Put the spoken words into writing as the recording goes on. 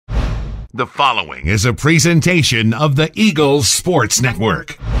The following is a presentation of the Eagles Sports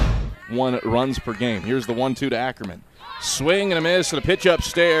Network. 1 runs per game. Here's the 1-2 to Ackerman. Swing and a miss and a pitch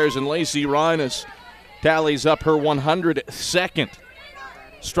upstairs, and Lacey Reines tallies up her 102nd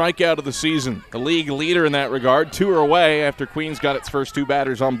strikeout of the season. The league leader in that regard. 2 are away after Queens got its first 2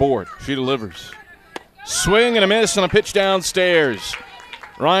 batters on board. She delivers. Swing and a miss and a pitch downstairs.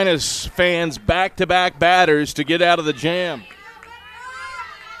 Reines fans back-to-back batters to get out of the jam.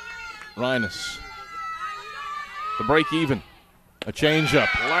 Reines. The break even. A changeup.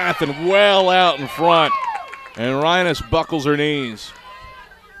 Lathan well out in front. And Reines buckles her knees.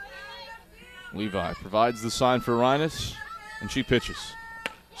 Levi provides the sign for Reines, and she pitches.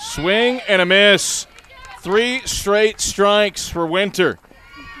 Swing and a miss. 3 straight strikes for Winter.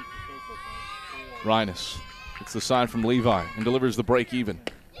 Reines gets the sign from Levi and delivers the break even.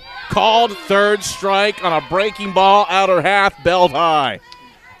 Called third strike on a breaking ball, outer half, belt high.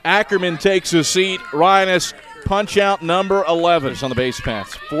 Ackerman takes a seat. Reines, punch out number 11 on the base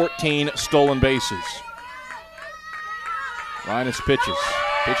paths. 14 stolen bases. Reines pitches.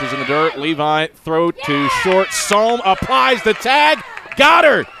 Pitches in the dirt. Levi throw to short. Sohm applies the tag. Got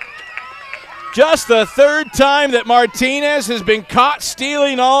her. Just the 3rd time that Martinez has been caught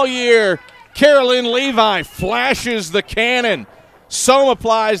stealing all year. Carolyn Levi flashes the cannon. Sohm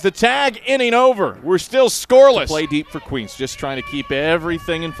applies the tag, inning over. We're still scoreless. Play deep for Queens, just trying to keep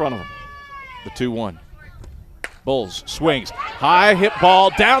everything in front of them. The 2-1. Bulls swings. High hit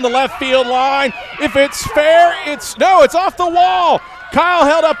ball down the left field line. If it's fair, it's off the wall. Kyle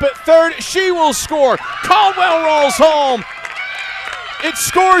held up at third. She will score. Caldwell rolls home. It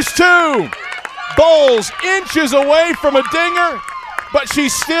scores 2. Bulls inches away from a dinger, but she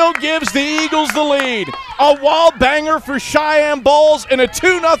still gives the Eagles the lead. A wall banger for Cheyenne Bulls and a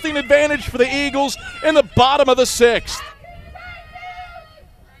 2-0 advantage for the Eagles in the bottom of the 6th.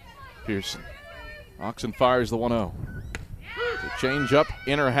 Pearson. Oxen fires the 1-0. Change up,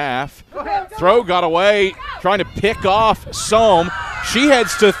 inner half. Throw got away, trying to pick off Sohm. She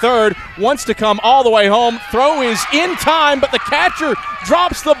heads to third, wants to come all the way home. Throw is in time, but the catcher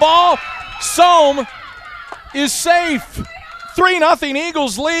drops the ball. Sohm is safe. 3-0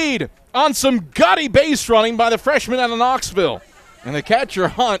 Eagles lead on some gutty base running by the freshman out of Knoxville. And the catcher,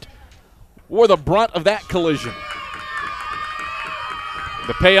 Hunt, wore the brunt of that collision.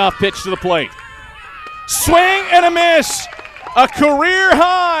 The payoff pitch to the plate. Swing and a miss. A career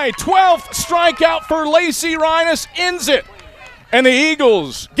high 12th strikeout for Lacey Reines ends it. And the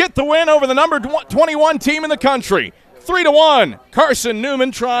Eagles get the win over the number 21 team in the country. 3-1.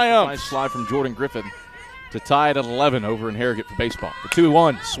 Carson-Newman triumphs. Nice slide from Jordan Griffin to tie it at 11 over in Harrogate for baseball. The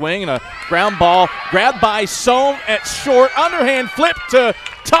 2-1 swing and a ground ball grabbed by Sohm at short. Underhand flip to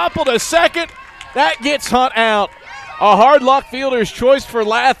topple to second. That gets Hunt out. A hard luck fielder's choice for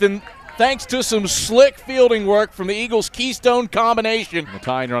Lathan, thanks to some slick fielding work from the Eagles' Keystone combination. The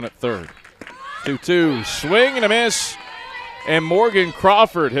tying run at third. 2-2, swing and a miss. And Morgan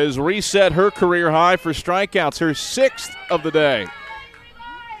Crawford has reset her career high for strikeouts, her 6th of the day.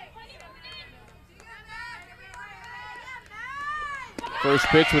 First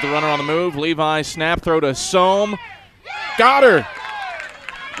pitch with the runner on the move. Levi snap throw to Sohm. Got her.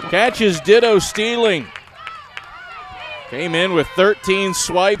 Catches Ditto stealing. Came in with 13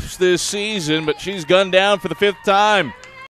 swipes this season, but she's gunned down for the 5th time.